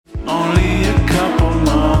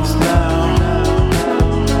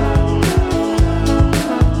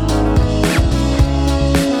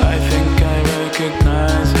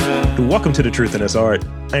Welcome to The Truth in This Art.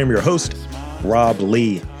 I am your host, Rob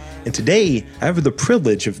Lee. And today, I have the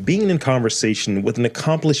privilege of being in conversation with an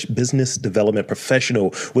accomplished business development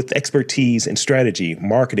professional with expertise in strategy,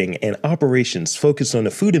 marketing, and operations focused on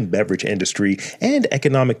the food and beverage industry and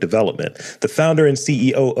economic development. The founder and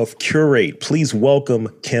CEO of Curate. Please welcome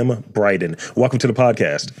Kim Bryden. Welcome to the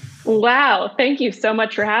podcast. Wow. Thank you so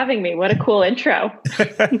much for having me. What a cool intro.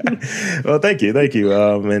 Well, thank you.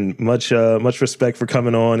 And much respect for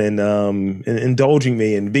coming on and indulging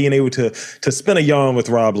me and being able to spin a yarn with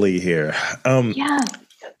Rob Lee here. Yes.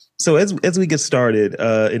 So as we get started,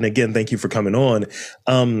 and again, thank you for coming on.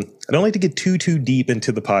 I don't like to get too deep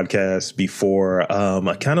into the podcast before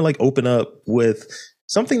I kind of like open up with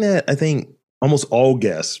something that I think almost all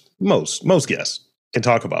guests, most guests can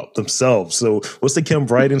talk about themselves. So what's the Kim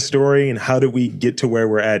Bryden story and how did we get to where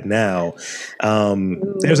we're at now?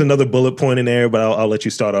 There's another bullet point in there, but I'll let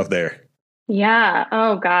you start off there. Yeah.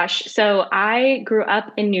 Oh, gosh. So I grew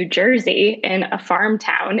up in New Jersey, in a farm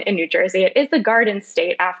town in New Jersey. It is the Garden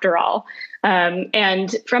State, after all.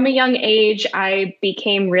 And from a young age, I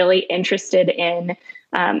became really interested in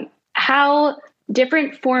how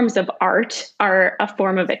different forms of art are a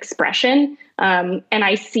form of expression. And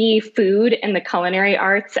I see food and the culinary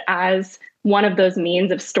arts as one of those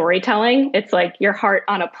means of storytelling. It's like your heart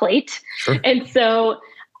on a plate. Sure. And so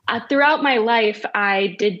throughout my life,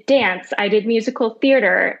 I did dance, I did musical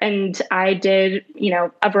theater, and I did,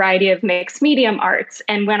 a variety of mixed medium arts.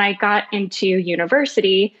 And when I got into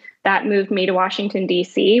university, that moved me to Washington,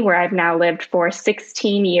 D.C., where I've now lived for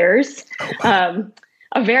 16 years. Oh, wow.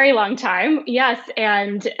 A very long time. Yes.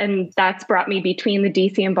 And that's brought me between the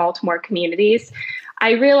DC and Baltimore communities.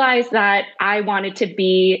 I realized that I wanted to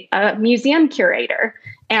be a museum curator.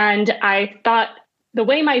 And I thought the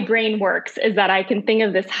way my brain works is that I can think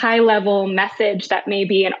of this high level message that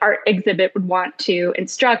maybe an art exhibit would want to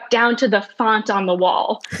instruct down to the font on the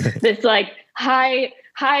wall. This like high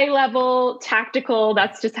level tactical,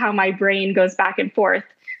 that's just how my brain goes back and forth.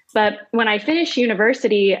 But when I finished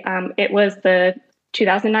university, it was the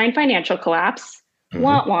 2009 financial collapse. Mm-hmm.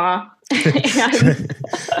 Wah wah. And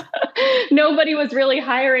nobody was really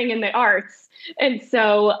hiring in the arts. And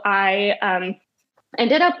so I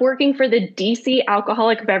ended up working for the DC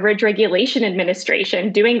Alcoholic Beverage Regulation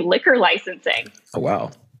Administration doing liquor licensing. Oh,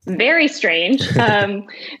 wow. Very strange.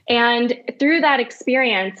 And through that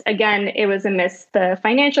experience, again, it was amidst the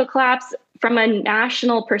financial collapse. From a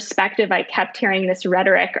national perspective, I kept hearing this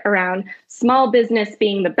rhetoric around small business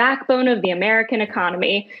being the backbone of the American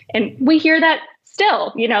economy. And we hear that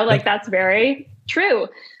still, that's very true.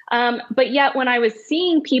 But yet when I was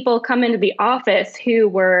seeing people come into the office who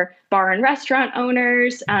were bar and restaurant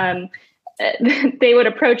owners, they would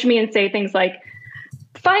approach me and say things like,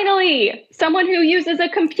 finally, someone who uses a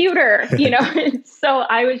computer, So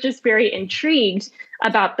I was just very intrigued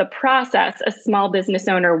about the process a small business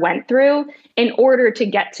owner went through in order to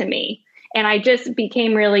get to me. And I just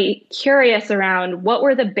became really curious around what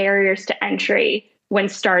were the barriers to entry when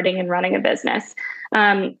starting and running a business.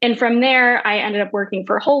 And from there, I ended up working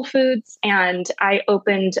for Whole Foods, and I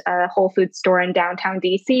opened a Whole Foods store in downtown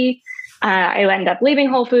DC. I ended up leaving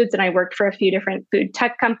Whole Foods and I worked for a few different food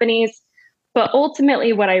tech companies. But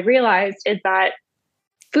ultimately, what I realized is that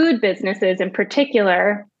food businesses in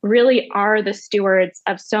particular really are the stewards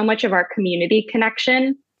of so much of our community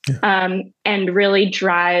connection, and really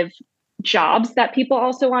drive jobs that people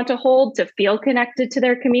also want to hold to feel connected to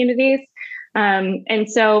their communities. And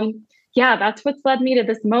so, that's what's led me to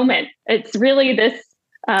this moment. It's really this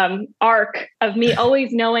arc of me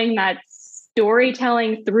always knowing that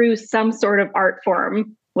storytelling through some sort of art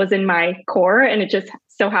form was in my core, and it just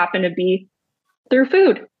so happened to be through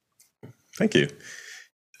food. Thank you.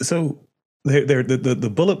 So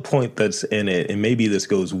the bullet point that's in it, and maybe this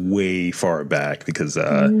goes way far back because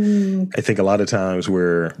I think a lot of times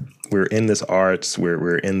we're in this arts,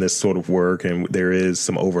 we're in this sort of work, and there is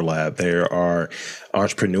some overlap. There are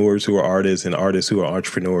entrepreneurs who are artists and artists who are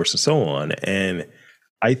entrepreneurs and so on. And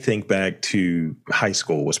I think back to high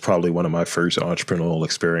school was probably one of my first entrepreneurial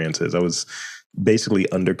experiences. I was basically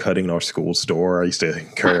undercutting our school store. I used to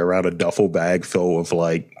carry around a duffel bag full of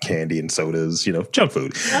like candy and sodas, junk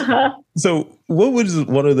food. Uh-huh. So what was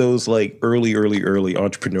one of those like early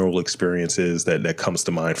entrepreneurial experiences that comes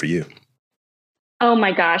to mind for you? Oh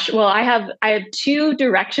my gosh. Well, I have two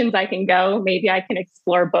directions I can go. Maybe I can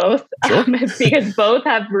explore both. Sure. Because both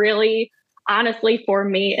have really honestly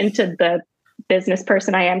formed me into the business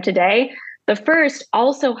person I am today. The first,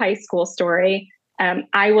 also high school story.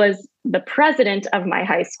 I was the president of my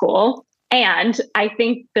high school. And I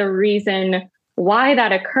think the reason why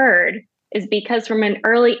that occurred is because from an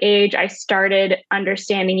early age, I started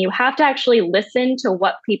understanding you have to actually listen to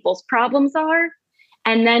what people's problems are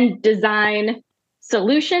and then design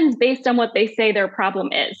solutions based on what they say their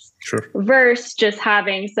problem is, Sure. versus just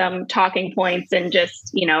having some talking points and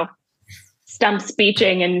just, stump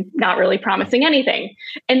speeching and not really promising anything.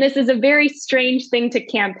 And this is a very strange thing to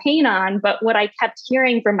campaign on. But what I kept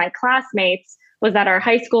hearing from my classmates was that our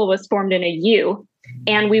high school was formed in a U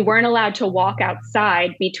and we weren't allowed to walk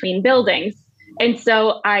outside between buildings. And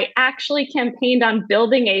so I actually campaigned on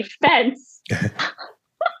building a fence,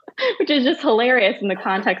 which is just hilarious in the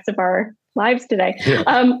context of our lives today,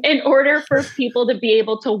 in order for people to be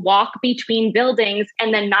able to walk between buildings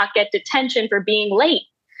and then not get detention for being late.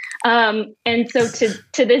 And so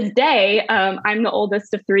to this day, I'm the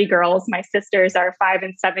oldest of three girls. My sisters are 5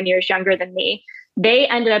 and 7 years younger than me. They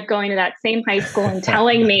ended up going to that same high school and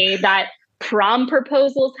telling me that prom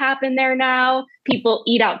proposals happen there now. People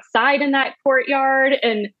eat outside in that courtyard,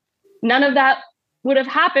 and none of that would have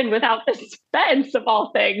happened without this fence of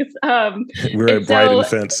all things. We're at Bryden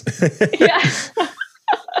fence. Yeah.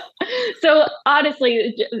 So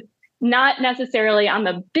honestly, not necessarily on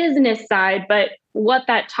the business side, but what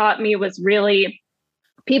that taught me was really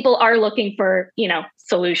people are looking for,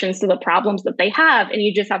 solutions to the problems that they have. And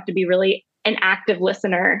you just have to be really an active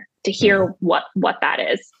listener to hear what that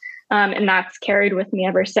is. And that's carried with me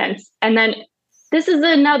ever since. And then this is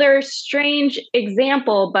another strange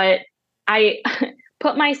example, but I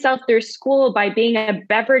put myself through school by being a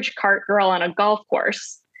beverage cart girl on a golf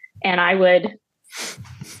course. And I would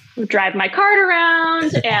drive my cart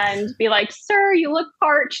around and be like, sir, you look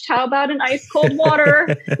parched. How about an ice cold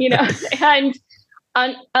water? And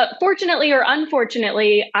fortunately or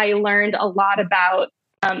unfortunately, I learned a lot about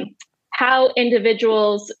how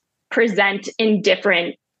individuals present in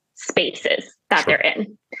different spaces that they're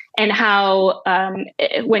in, and how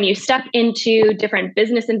when you step into different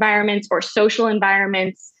business environments or social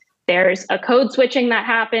environments, there's a code switching that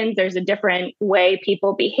happens. There's a different way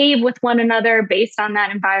people behave with one another based on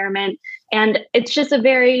that environment. And it's just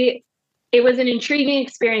it was an intriguing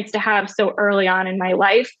experience to have so early on in my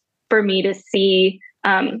life for me to see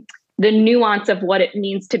the nuance of what it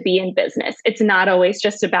means to be in business. It's not always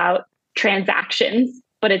just about transactions,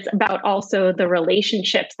 but it's about also the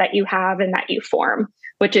relationships that you have and that you form,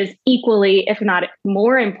 which is equally, if not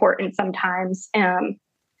more important sometimes,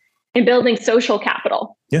 in building social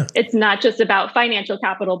capital. Yeah. It's not just about financial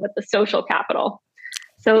capital, but the social capital.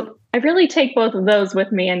 So I really take both of those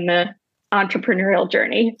with me in the entrepreneurial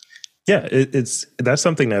journey. Yeah, that's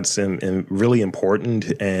something that's really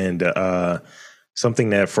important, and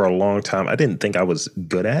something that for a long time I didn't think I was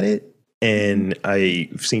good at it. And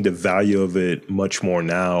I've seen the value of it much more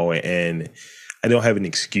now, and I don't have an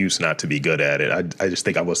excuse not to be good at it. I just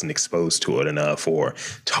think I wasn't exposed to it enough, or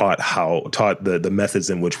taught the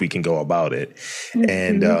methods in which we can go about it.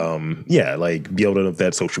 And like building up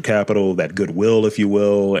that social capital, that goodwill, if you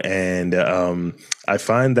will. And I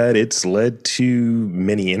find that it's led to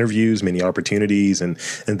many interviews, many opportunities, and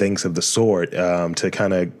things of the sort, to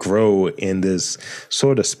kind of grow in this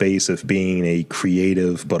sort of space of being a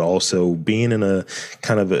creative, but also being in a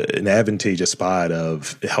kind of an advantageous spot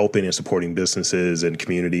of helping and supporting businesses and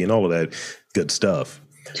community and all of that good stuff.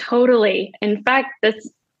 Totally. In fact,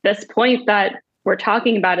 this point that we're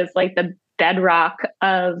talking about is like the bedrock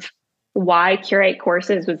of why Curate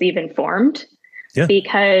Courses was even formed. Yeah.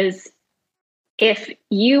 Because if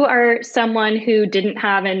you are someone who didn't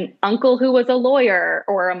have an uncle who was a lawyer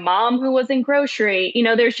or a mom who was in grocery,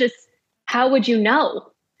 there's just, how would you know?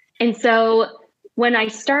 And so when I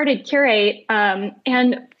started Curate,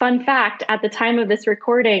 and fun fact, at the time of this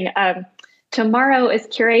recording, tomorrow is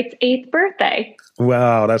Curate's 8th birthday.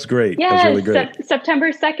 Wow, that's great. Yes, that's really great.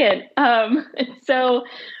 September 2nd. So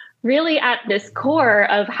really at this core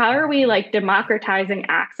of how are we like democratizing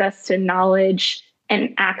access to knowledge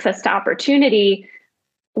and access to opportunity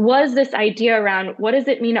was this idea around what does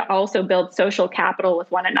it mean to also build social capital with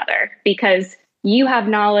one another? Because you have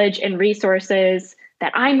knowledge and resources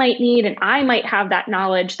that I might need, and I might have that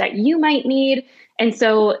knowledge that you might need. And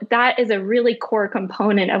so that is a really core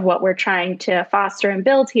component of what we're trying to foster and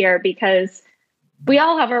build here, because we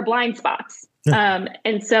all have our blind spots.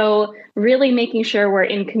 And so really making sure we're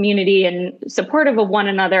in community and supportive of one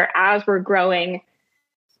another as we're growing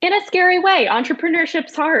in a scary way.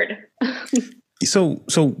 Entrepreneurship's hard. So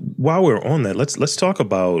while we're on that, let's talk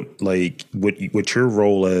about like what your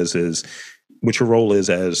role is what your role is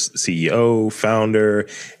as CEO, founder,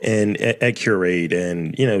 and at Curate,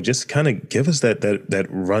 and just kind of give us that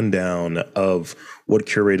rundown of what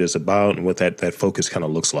Curate is about and what that focus kind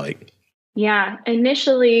of looks like. Yeah,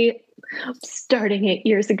 initially Starting 8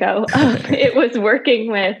 years ago, it was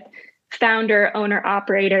working with founder, owner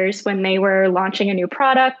operators when they were launching a new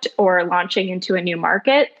product or launching into a new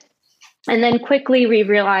market. And then quickly we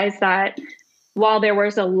realized that while there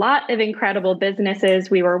was a lot of incredible businesses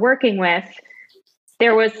we were working with,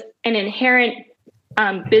 there was an inherent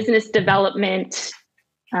business development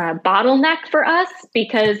bottleneck for us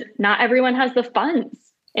because not everyone has the funds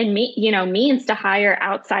and means to hire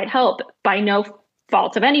outside help by no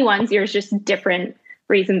fault of anyone's. There's just different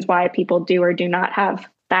reasons why people do or do not have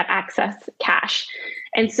that access cash.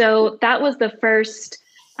 And so that was the first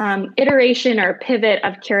iteration or pivot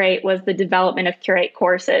of Curate, was the development of Curate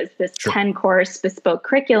courses, this 10-course bespoke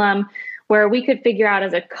curriculum where we could figure out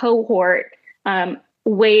as a cohort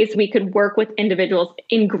ways we could work with individuals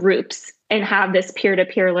in groups and have this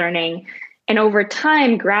peer-to-peer learning. And over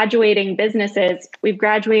time, graduating businesses, we've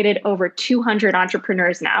graduated over 200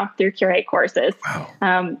 entrepreneurs now through Curate courses,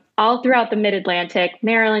 all throughout the Mid-Atlantic,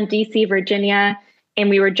 Maryland, DC, Virginia. And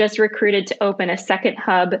we were just recruited to open a second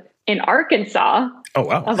hub in Arkansas,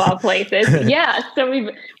 of all places. Yeah, so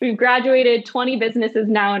we've graduated 20 businesses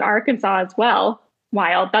now in Arkansas as well.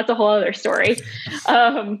 Wild. That's a whole other story.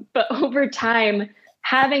 But over time,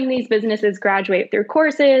 having these businesses graduate through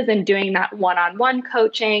courses and doing that one-on-one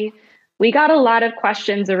coaching, we got a lot of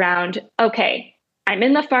questions around, okay, I'm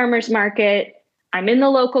in the farmer's market, I'm in the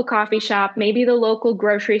local coffee shop, maybe the local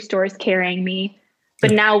grocery store is carrying me,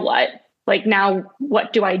 but now what? Like, now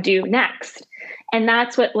what do I do next? And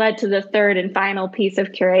that's what led to the third and final piece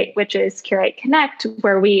of Curate, which is Curate Connect,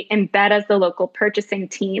 where we embed as the local purchasing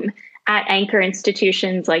team at anchor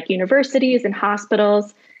institutions like universities and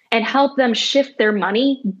hospitals and help them shift their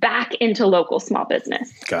money back into local small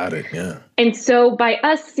business. Got it. Yeah. And so by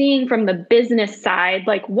us seeing from the business side,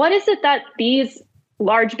 like, what is it that these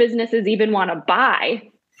large businesses even want to buy,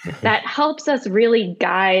 that helps us really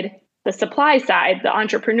guide the supply side, the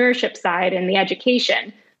entrepreneurship side, and the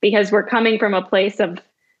education, because we're coming from a place of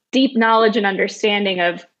deep knowledge and understanding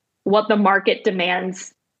of what the market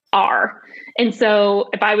demands are. And so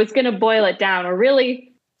if I was going to boil it down, or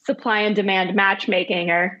really supply and demand matchmaking,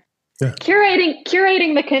 or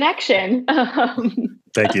curating the connection.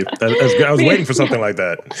 Thank you. I was waiting for something like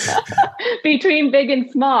that. Between big and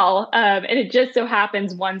small. And it just so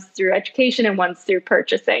happens one's through education and one's through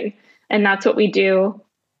purchasing. And that's what we do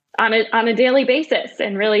on a daily basis,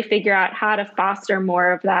 and really figure out how to foster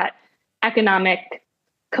more of that economic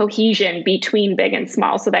cohesion between big and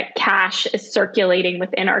small so that cash is circulating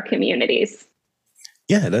within our communities.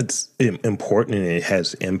 Yeah, that's important, and it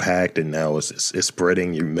has impact, and now it's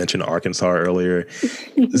spreading. You mentioned Arkansas earlier.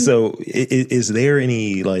 So is there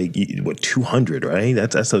any, 200, right?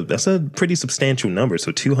 That's a pretty substantial number.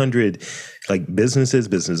 So 200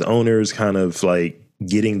 business owners kind of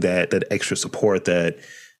getting that extra support that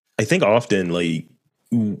I think often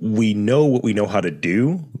we know what we know how to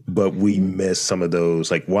do, but we miss some of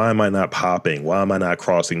those. Why am I not popping? Why am I not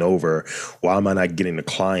crossing over? Why am I not getting the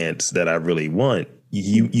clients that I really want?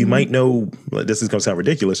 You might know, this is going to sound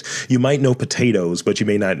ridiculous, you might know potatoes, but you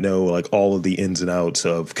may not know all of the ins and outs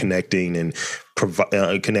of connecting and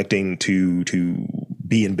connecting to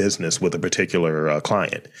be in business with a particular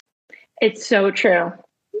client. It's so true.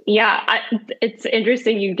 Yeah, it's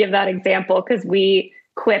interesting you give that example, because we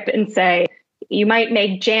quip and say, you might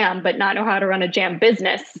make jam, but not know how to run a jam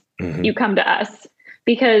business. You come to us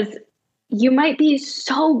because you might be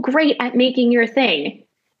so great at making your thing.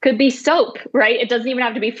 Could be soap, right? It doesn't even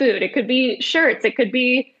have to be food. It could be shirts. It could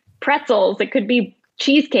be pretzels. It could be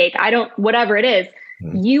cheesecake. Whatever it is,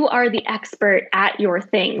 you are the expert at your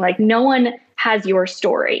thing. No one has your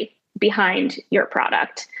story behind your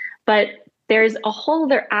product, but there's a whole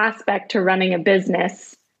other aspect to running a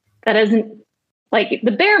business that isn't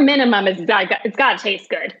the bare minimum is it's got to taste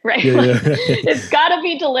good, right? Yeah. It's got to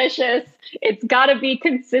be delicious. It's got to be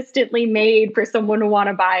consistently made for someone to want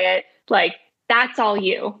to buy it. That's all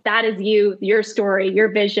you. That is you, your story, your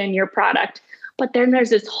vision, your product. But then there's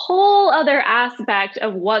this whole other aspect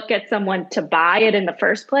of what gets someone to buy it in the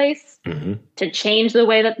first place, to change the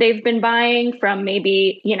way that they've been buying from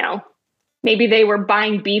maybe they were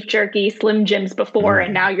buying beef jerky, Slim Jims before,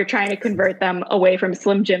 and now you're trying to convert them away from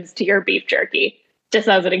Slim Jims to your beef jerky, just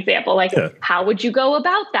as an example. How would you go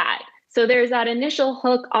about that? So there's that initial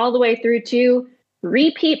hook all the way through to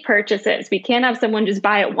repeat purchases. We can't have someone just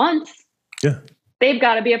buy it once. Yeah. They've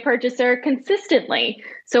got to be a purchaser consistently.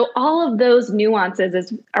 So all of those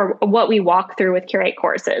nuances are what we walk through with Curate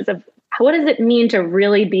courses of what does it mean to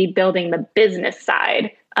really be building the business side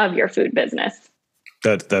of your food business.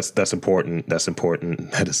 That's important. That's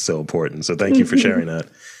important. That is so important. So thank you for sharing that.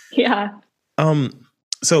 Yeah.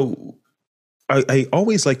 So I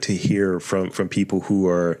always like to hear from people who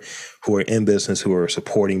are in business, who are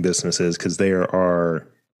supporting businesses, because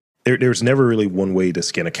there's never really one way to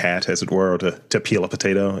skin a cat, as it were, or to peel a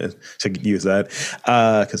potato, to use that,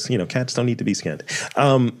 because cats don't need to be skinned.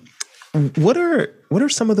 What are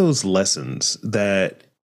some of those lessons that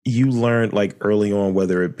you learned like early on,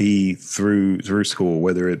 whether it be through school,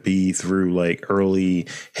 whether it be through like early,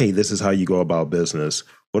 hey, this is how you go about business?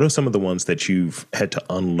 What are some of the ones that you've had to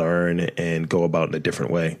unlearn and go about in a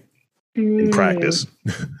different way in practice?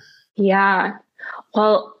 Yeah.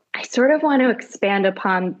 Well, I sort of want to expand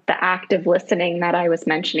upon the active listening that I was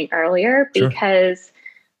mentioning earlier, because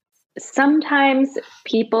sometimes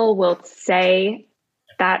people will say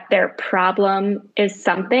that their problem is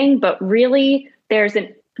something, but really there's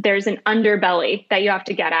an underbelly that you have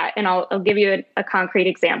to get at. And I'll give you a concrete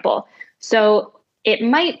example. So it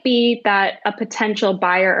might be that a potential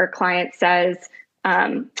buyer or client says,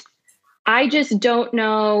 I just don't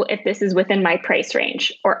know if this is within my price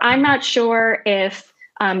range, or I'm not sure if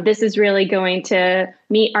this is really going to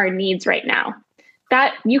meet our needs right now.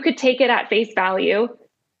 That you could take it at face value,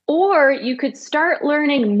 or you could start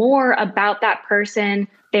learning more about that person,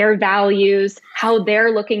 their values, how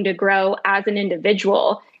they're looking to grow as an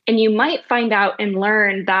individual. And you might find out and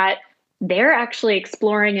learn that they're actually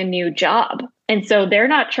exploring a new job. And so they're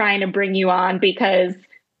not trying to bring you on because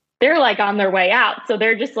they're like on their way out. So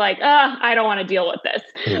they're just like, I don't want to deal with this.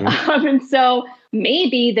 And so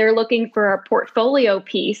maybe they're looking for a portfolio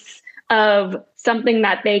piece of something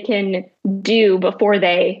that they can do before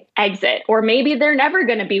they exit. Or maybe they're never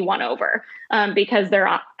going to be won over because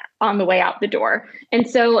they're on the way out the door. And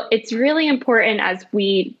so it's really important, as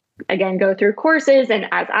we, again, go through courses and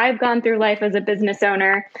as I've gone through life as a business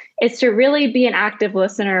owner, is to really be an active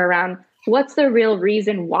listener around what's the real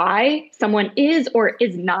reason why someone is or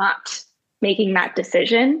is not making that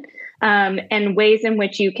decision, and ways in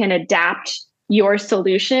which you can adapt your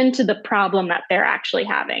solution to the problem that they're actually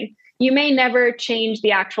having. You may never change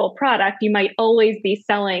the actual product. You might always be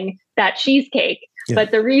selling that cheesecake,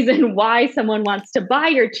 but the reason why someone wants to buy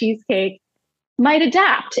your cheesecake might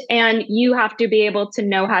adapt. And you have to be able to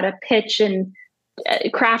know how to pitch and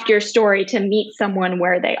craft your story to meet someone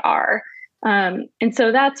where they are. And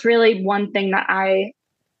so that's really one thing that I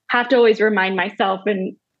have to always remind myself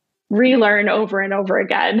and relearn over and over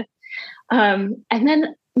again. And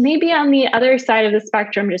then maybe on the other side of the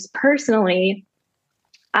spectrum, just personally,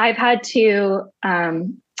 I've had to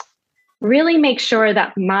really make sure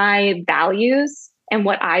that my values and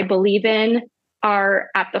what I believe in are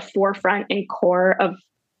at the forefront and core of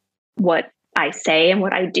what I say and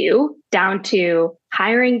what I do, down to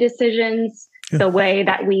hiring decisions, the way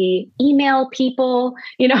that we email people.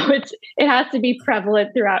 It has to be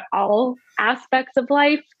prevalent throughout all aspects of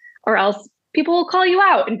life, or else people will call you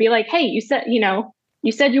out and be like, hey, you said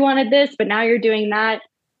you wanted this, but now you're doing that.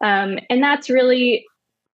 And that's really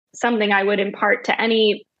something I would impart to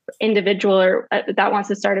any individual or that wants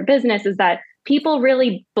to start a business, is that people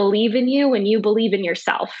really believe in you when you believe in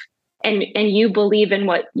yourself and you believe in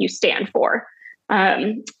what you stand for.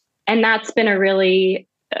 And that's been a really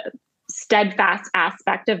steadfast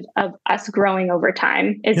aspect of us growing over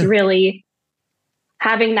time, is really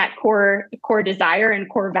having that core desire and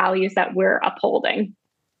core values that we're upholding.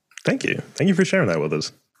 Thank you. Thank you for sharing that with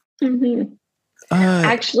us. Mm-hmm.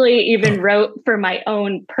 Actually, even wrote for my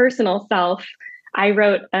own personal self, I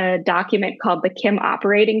wrote a document called the Kim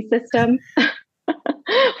Operating System,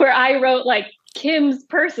 where I wrote like Kim's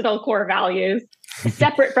personal core values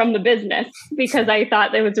separate from the business, because I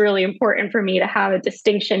thought it was really important for me to have a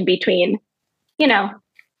distinction between,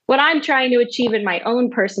 what I'm trying to achieve in my own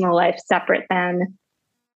personal life separate than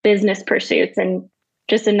business pursuits. And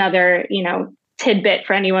just another, tidbit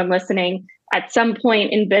for anyone listening, at some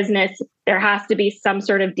point in business, there has to be some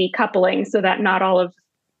sort of decoupling so that not all of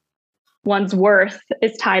one's worth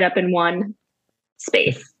is tied up in one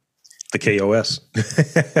space. The KOS.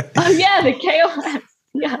 Oh yeah, the KOS.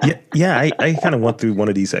 Yeah. I kind of went through one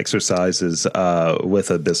of these exercises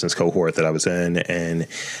with a business cohort that I was in, and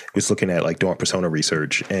was looking at like doing persona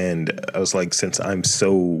research. And I was like, since I'm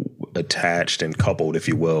so attached and coupled, if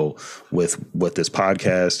you will, with what this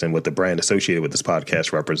podcast and what the brand associated with this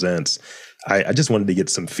podcast represents, I just wanted to get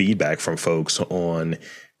some feedback from folks on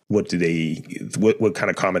what kind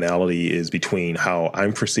of commonality is between how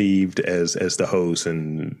I'm perceived as the host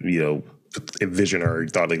and, visionary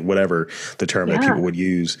thought, like whatever the term that people would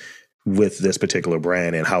use with this particular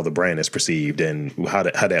brand, and how the brand is perceived and how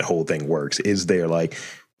that whole thing works. Is there like,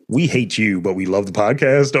 we hate you, but we love the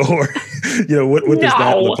podcast, or, what does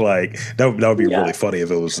that look like? That would be really funny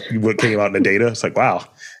if it was what came out in the data. It's like, wow,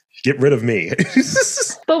 Get rid of me.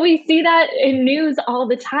 But we see that in news all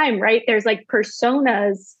the time, right? There's like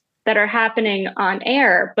personas that are happening on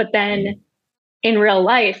air, but then in real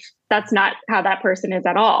life, that's not how that person is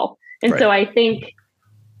at all. And so I think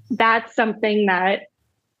that's something that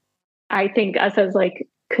I think us as like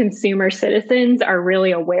consumer citizens are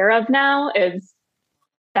really aware of now, is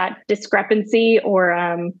that discrepancy, or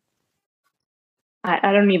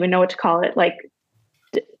I don't even know what to call it, like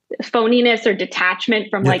phoniness or detachment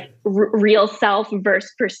from like real self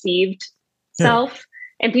versus perceived self.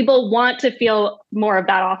 And people want to feel more of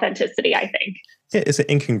that authenticity, I think. Yeah, it's an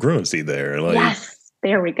incongruency there. Like, yes,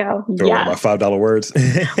 there we go. One of my $5 words.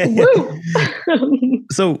 Woo!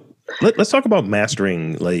 So let's talk about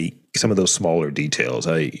mastering like some of those smaller details.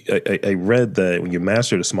 I read that when you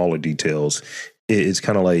master the smaller details, it's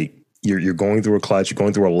kind of like you're going through a class, you're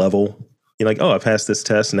going through a level. You're like, oh, I passed this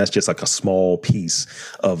test, and that's just like a small piece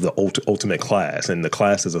of the ultimate class. And the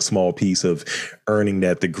class is a small piece of earning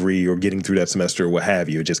that degree or getting through that semester or what have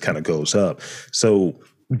you. It just kind of goes up. So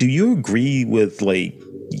do you agree with like,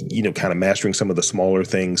 kind of mastering some of the smaller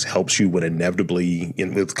things helps you when inevitably,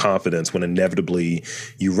 with confidence, when inevitably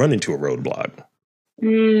you run into a roadblock?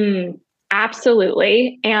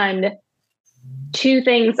 Absolutely. And two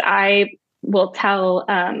things I will tell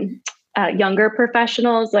younger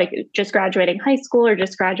professionals, like just graduating high school or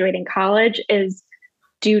just graduating college, is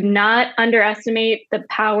do not underestimate the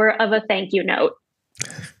power of a thank you note.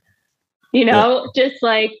 Just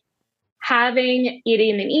like having it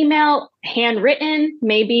in an email, handwritten,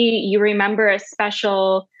 maybe you remember a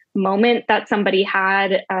special moment that somebody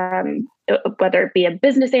had, whether it be a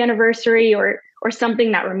business anniversary or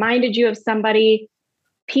something that reminded you of somebody.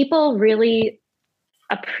 People really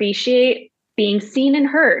appreciate being seen and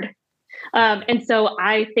heard. And so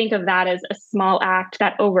I think of that as a small act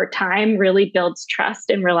that over time really builds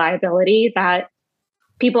trust and reliability that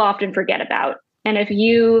people often forget about. And if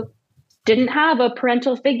you didn't have a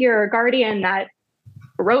parental figure or guardian that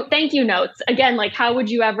wrote thank you notes, again, like how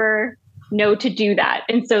would you ever know to do that?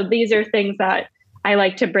 And so these are things that I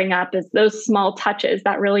like to bring up, as those small touches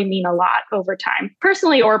that really mean a lot over time,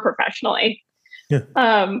 personally or professionally. Yeah.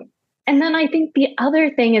 And then I think the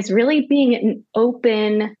other thing is really being an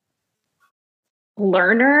open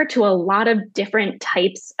learner to a lot of different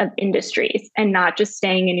types of industries and not just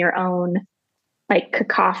staying in your own like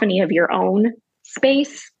cacophony of your own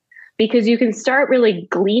space, because you can start really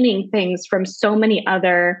gleaning things from so many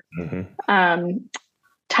other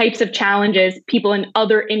types of challenges people in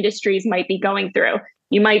other industries might be going through.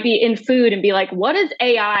 You might be in food and be like, what does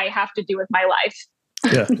AI have to do with my life?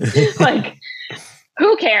 Yeah. Like,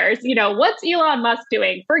 who cares? What's Elon Musk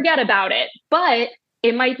doing? Forget about it. But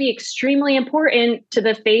it might be extremely important to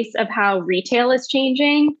the face of how retail is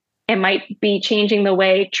changing. It might be changing the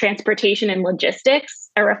way transportation and logistics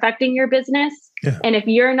are affecting your business. Yeah. And if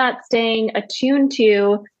you're not staying attuned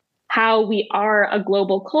to how we are a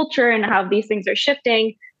global culture and how these things are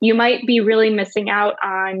shifting, you might be really missing out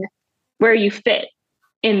on where you fit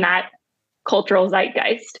in that cultural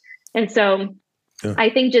zeitgeist. And so I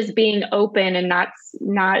think just being open and not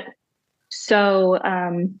so,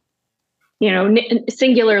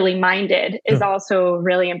 singularly minded is also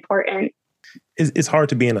really important. It's hard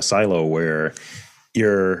to be in a silo where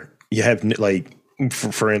you have like,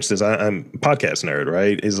 for instance, I'm a podcast nerd,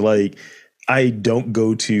 right? Is like, I don't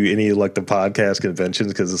go to any like the podcast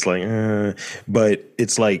conventions because it's like, but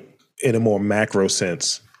it's like in a more macro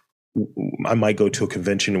sense, I might go to a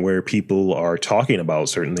convention where people are talking about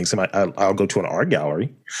certain things. I'll go to an art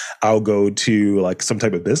gallery. I'll go to like some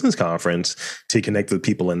type of business conference to connect with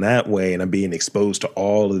people in that way. And I'm being exposed to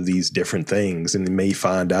all of these different things, and may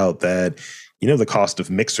find out that, the cost of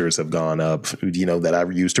mixers have gone up, that I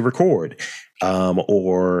used to record,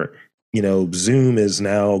 or Zoom is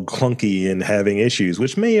now clunky and having issues,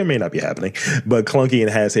 which may or may not be happening, but clunky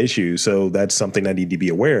and has issues. So that's something I need to be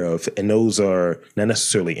aware of. And those are not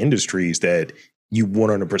necessarily industries that you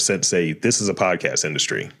 100% say this is a podcast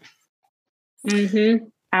industry.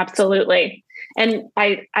 Absolutely. And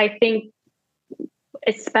I think,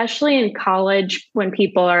 especially in college, when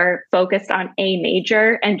people are focused on a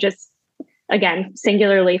major and just, again,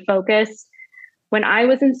 singularly focused. When I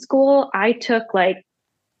was in school, I took like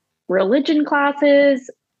religion classes,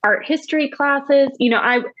 art history classes.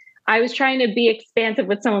 I was trying to be expansive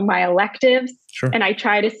with some of my electives. Sure. And I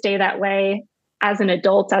try to stay that way as an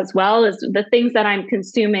adult as well. As the things that I'm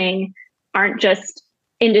consuming aren't just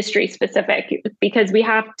industry specific, because we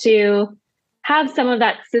have to have some of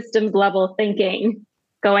that systems level thinking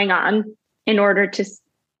going on in order to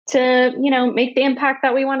make the impact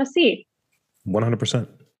that we want to see. 100%.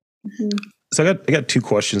 So I got two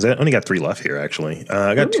questions. I only got three left here, actually.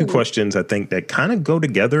 I got two questions I think that kind of go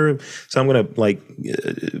together. So I'm going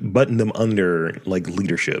to button them under like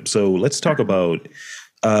leadership. So let's talk about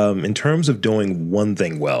in terms of doing one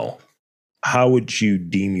thing well, how would you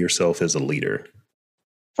deem yourself as a leader?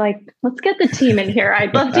 It's like, let's get the team in here.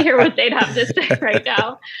 I'd love to hear what they'd have to say right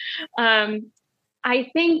now. I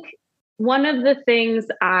think one of the things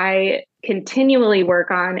I continually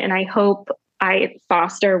work on, and I hope I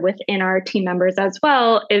foster within our team members as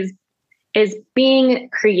well, is being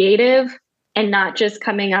creative and not just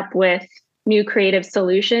coming up with new creative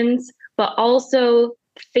solutions, but also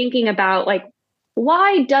thinking about like,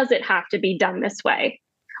 why does it have to be done this way?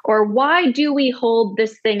 Or why do we hold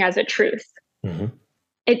this thing as a truth? Mm-hmm.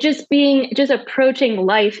 It just approaching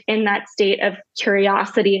life in that state of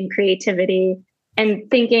curiosity and creativity and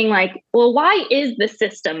thinking like, well, why is the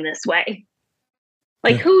system this way?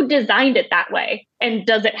 Like, who designed it that way? And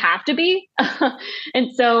does it have to be?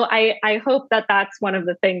 And so I hope that that's one of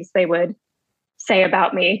the things they would say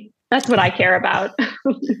about me. That's what I care about.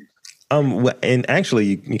 And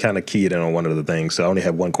actually, you kind of keyed in on one of the things. So I only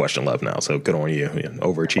have one question left now. So good on you,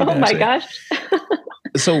 overachieving. Oh my gosh!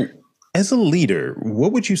 So, as a leader,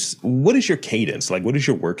 what is your cadence? Like, what is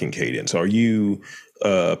your working cadence? Are you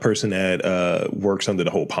a person that works under the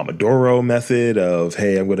whole Pomodoro method of,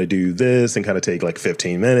 hey, I'm going to do this and kind of take like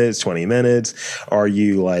 15 minutes, 20 minutes? Are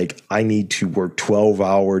you like, I need to work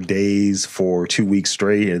 12-hour days for 2 weeks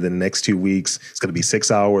straight, and then the next 2 weeks it's going to be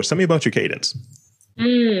 6 hours? Tell me about your cadence.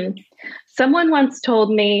 Someone once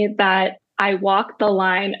told me that I walk the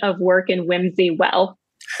line of work and whimsy well.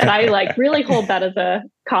 And I like really hold that as a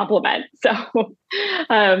compliment. So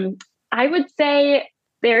I would say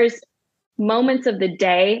there's moments of the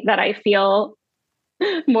day that I feel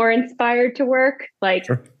more inspired to work. Like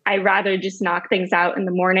I'd rather just knock things out in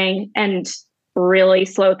the morning and really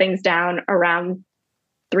slow things down around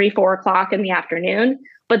 3-4 o'clock in the afternoon.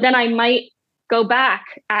 But then I might go back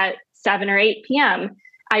at 7 or 8 p.m.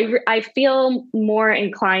 I feel more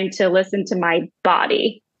inclined to listen to my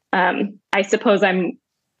body. I suppose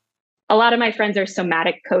a lot of my friends are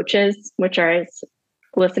somatic coaches, which are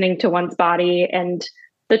listening to one's body and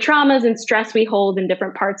the traumas and stress we hold in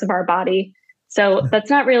different parts of our body. So that's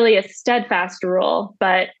not really a steadfast rule,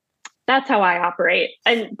 but that's how I operate.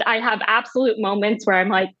 And I have absolute moments where I'm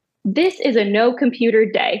like, this is a no computer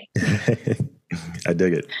day. I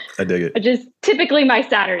dig it. Just typically my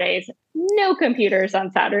Saturdays, no computers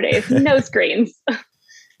on Saturdays, no screens.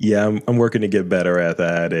 Yeah, I'm working to get better at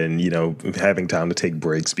that, and having time to take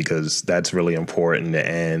breaks, because that's really important.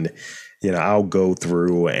 And I'll go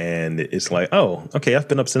through and it's like, oh, okay, I've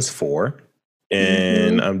been up since 4,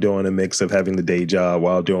 and I'm doing a mix of having the day job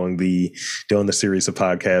while doing the series of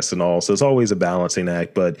podcasts and all. So it's always a balancing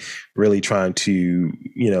act, but really trying to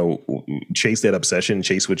chase that obsession,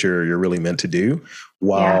 chase what you're really meant to do,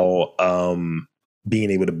 while being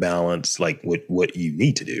able to balance like what you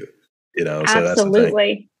need to do. So that's the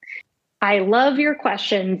thing. I love your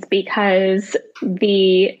questions, because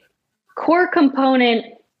the core component,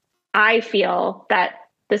 I feel that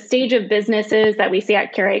the stage of businesses that we see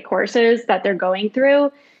at Curate Courses that they're going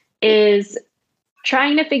through is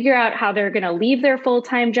trying to figure out how they're going to leave their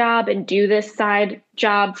full-time job and do this side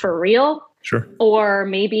job for real. Sure. Or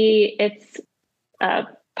maybe it's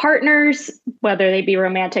partners, whether they be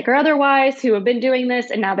romantic or otherwise, who have been doing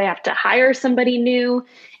this and now they have to hire somebody new.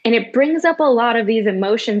 And it brings up a lot of these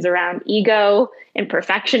emotions around ego and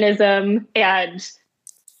perfectionism and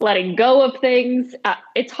letting go of things.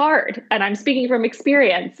 It's hard. And I'm speaking from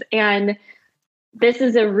experience. And this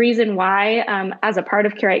is a reason why, as a part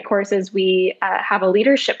of Curate Courses, we have a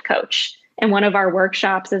leadership coach. And one of our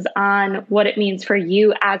workshops is on what it means for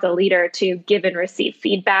you as a leader to give and receive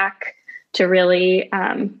feedback, to really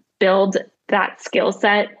build that skill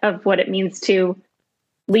set of what it means to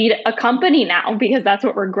lead a company now, because that's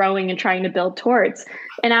what we're growing and trying to build towards.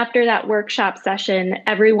 And after that workshop session,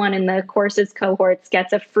 everyone in the courses cohorts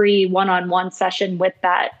gets a free one-on-one session with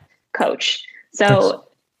that coach. So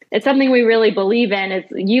it's something we really believe in. Is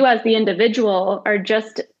you as the individual are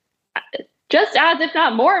just as, if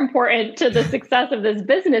not more important to the success of this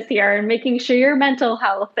business here, and making sure your mental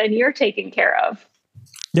health and you're taken care of.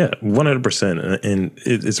 Yeah, 100%. And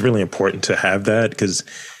it's really important to have that, because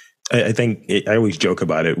I think I always joke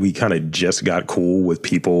about it. We kind of just got cool with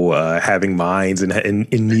people having minds and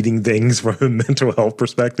needing things from a mental health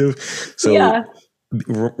perspective. So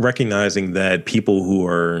recognizing that people who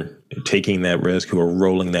are taking that risk, who are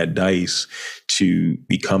rolling that dice to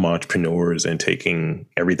become entrepreneurs and taking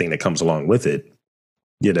everything that comes along with it,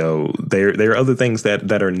 there are other things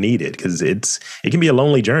that are needed, because it can be a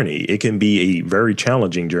lonely journey. It can be a very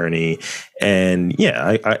challenging journey. And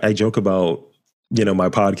yeah, I joke about, my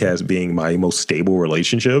podcast being my most stable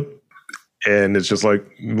relationship. And it's just like,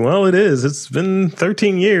 well, it is. It's been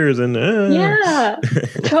 13 years and yeah,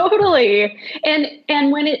 totally.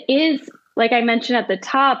 And when it is, like I mentioned at the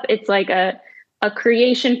top, it's like a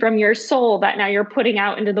creation from your soul that now you're putting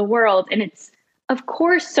out into the world. And it's of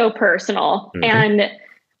course so personal. Mhm. And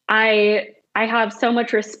I have so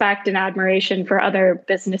much respect and admiration for other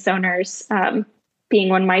business owners, being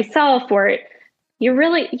one myself, where you're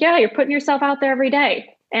really, you're putting yourself out there every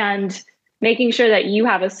day and making sure that you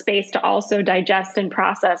have a space to also digest and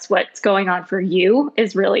process what's going on for you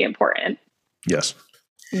is really important. Yes.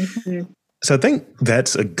 Mm-hmm. So I think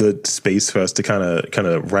that's a good space for us to kind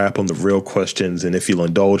of wrap on the real questions. And if you'll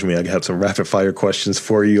indulge me, I have some rapid fire questions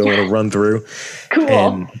for you. I want to run through.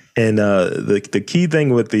 Cool. And the key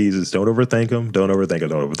thing with these is don't overthink them. Don't overthink them.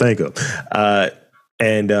 Don't overthink them.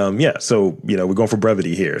 So we're going for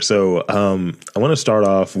brevity here. So I want to start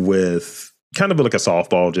off with kind of like a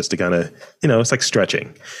softball, just to kind of, it's like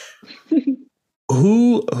stretching.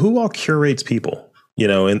 Who all curates people?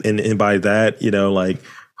 And by that, like,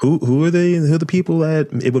 who are they? Who are the people that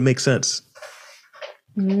it would make sense?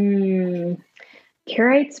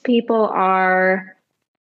 Curates people are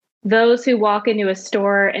those who walk into a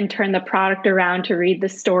store and turn the product around to read the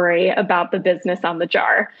story about the business on the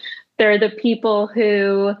jar. They're the people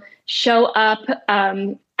who show up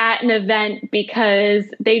at an event because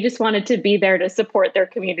they just wanted to be there to support their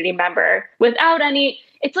community member without any.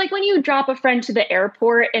 It's like when you drop a friend to the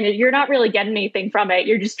airport and you're not really getting anything from it.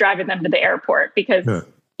 You're just driving them to the airport because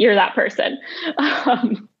you're that person.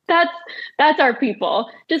 That's our people.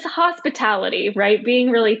 Just hospitality, right? Being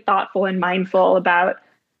really thoughtful and mindful about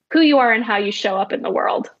who you are and how you show up in the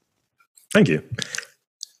world. Thank you.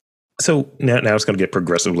 So now it's going to get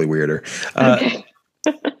progressively weirder. Okay.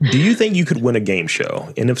 Do you think you could win a game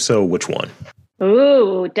show? And if so, which one?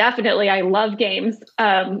 Ooh, definitely. I love games.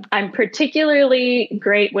 I'm particularly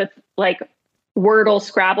great with like Wordle,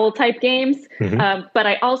 Scrabble type games. But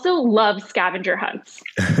I also love scavenger hunts.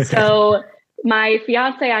 So my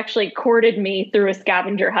fiance actually courted me through a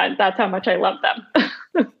scavenger hunt. That's how much I love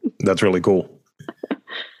them. That's really cool.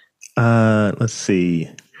 Let's see.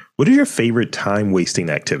 What is your favorite time wasting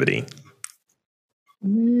activity?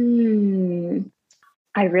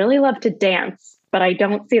 I really love to dance, but I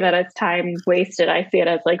don't see that as time wasted. I see it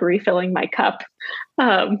as like refilling my cup.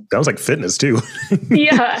 Sounds like fitness too.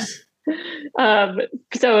 Yeah.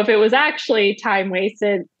 So if it was actually time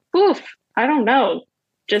wasted, I don't know.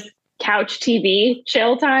 Just couch TV,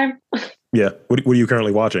 chill time. Yeah. What are you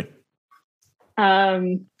currently watching?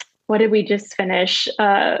 What did we just finish?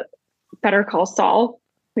 Better Call Saul.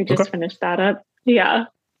 We just finished that up. Yeah.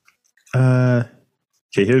 Okay.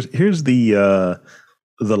 Here's the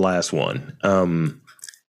last one.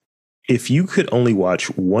 If you could only watch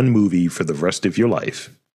one movie for the rest of your life,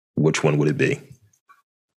 which one would it be?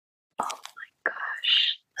 Oh my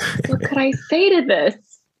gosh. What could I say to this?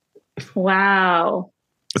 Wow.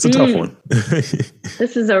 It's a tough one.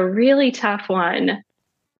 This is a really tough one.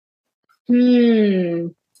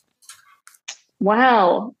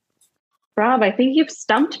 Wow. Rob, I think you've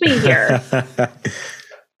stumped me here.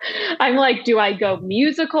 I'm like, do I go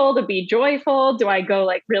musical to be joyful? Do I go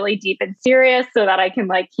like really deep and serious so that I can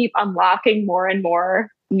like keep unlocking more and more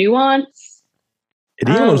nuance? And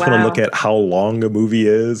you almost want to look at how long a movie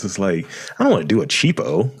is. It's like, I don't want to do a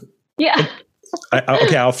cheapo. Yeah.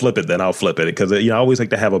 I'll flip it then. I'll flip it because I always like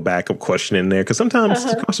to have a backup question in there because sometimes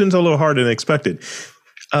the questions are a little harder than expected.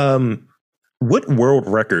 What world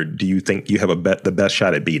record do you think you have the best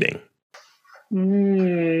shot at beating?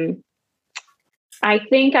 I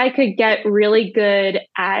think I could get really good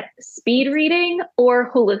at speed reading or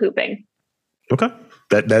hula hooping. Okay.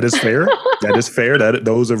 That is fair. That is fair.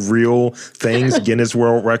 Those are real things, Guinness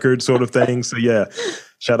World Record sort of things. So yeah,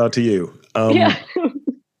 shout out to you.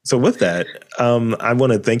 So with that, I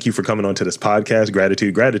want to thank you for coming on to this podcast.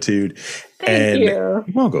 Gratitude. Thank you. You're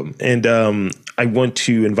welcome. And I want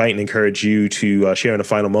to invite and encourage you to share in the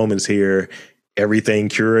final moments here. Everything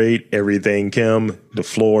Curate, everything Kim, the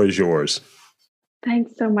floor is yours.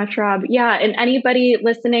 Thanks so much, Rob. Yeah, and anybody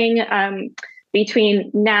listening, between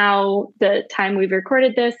now, the time we've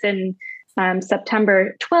recorded this, and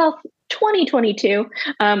September 12th, 2022,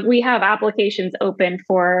 we have applications open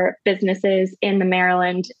for businesses in the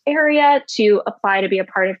Maryland area to apply to be a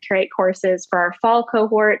part of Curate courses for our fall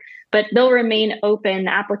cohort, but they'll remain open,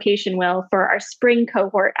 the application will, for our spring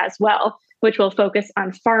cohort as well, which will focus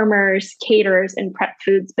on farmers, caterers, and prep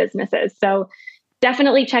foods businesses. So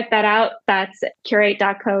definitely check that out. That's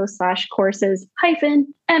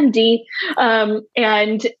curate.co/courses-MD.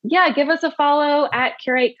 And yeah, give us a follow at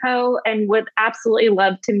Curate Co, and would absolutely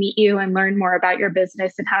love to meet you and learn more about your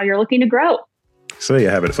business and how you're looking to grow. So there you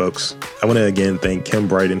have it, folks. I want to again thank Kim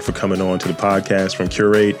Bryden for coming on to the podcast from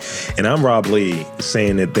Curate. And I'm Rob Lee,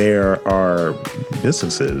 saying that there are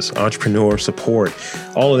businesses, entrepreneur support,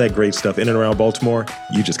 all of that great stuff in and around Baltimore.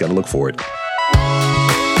 You just got to look for it.